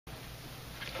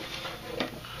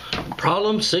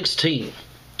Problem 16.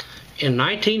 In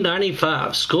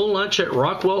 1995, school lunch at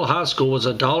Rockwell High School was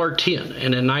 $1.10,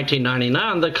 and in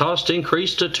 1999, the cost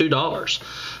increased to $2.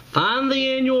 Find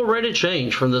the annual rate of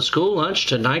change from the school lunch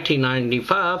to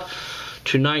 1995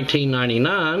 to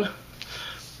 1999,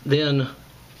 then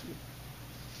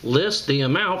list the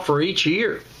amount for each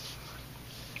year.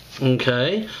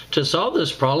 Okay, to solve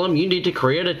this problem, you need to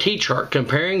create a T-chart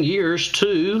comparing years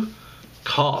to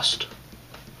cost.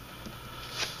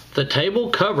 The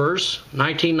table covers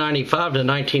 1995 to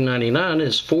 1999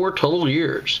 is 4 total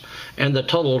years, and the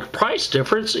total price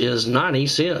difference is 90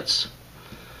 cents.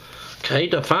 Okay,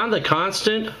 to find the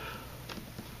constant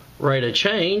rate of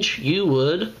change, you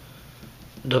would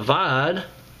divide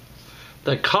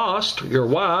the cost, your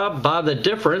Y, by the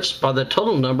difference by the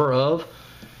total number of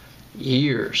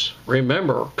years.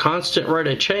 Remember, constant rate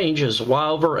of change is Y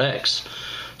over X.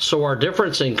 So our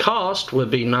difference in cost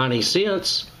would be 90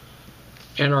 cents,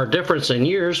 and our difference in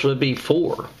years would be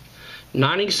 4.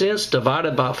 90 cents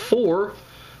divided by 4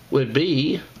 would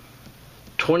be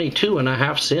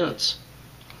 22.5 cents.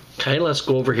 Okay, let's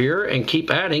go over here and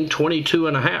keep adding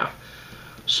 22.5.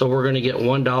 So we're going to get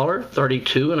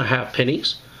 $1.32.5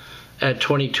 pennies. Add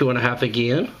 22.5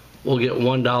 again. We'll get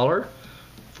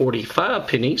 $1.45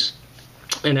 pennies.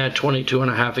 And add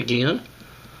 22.5 again.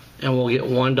 And we'll get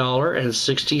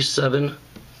 $1.67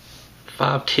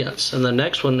 5/10. And the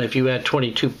next one, if you add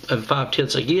 22 and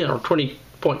 5/10 again, or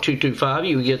 20.225,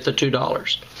 you get the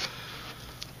 $2.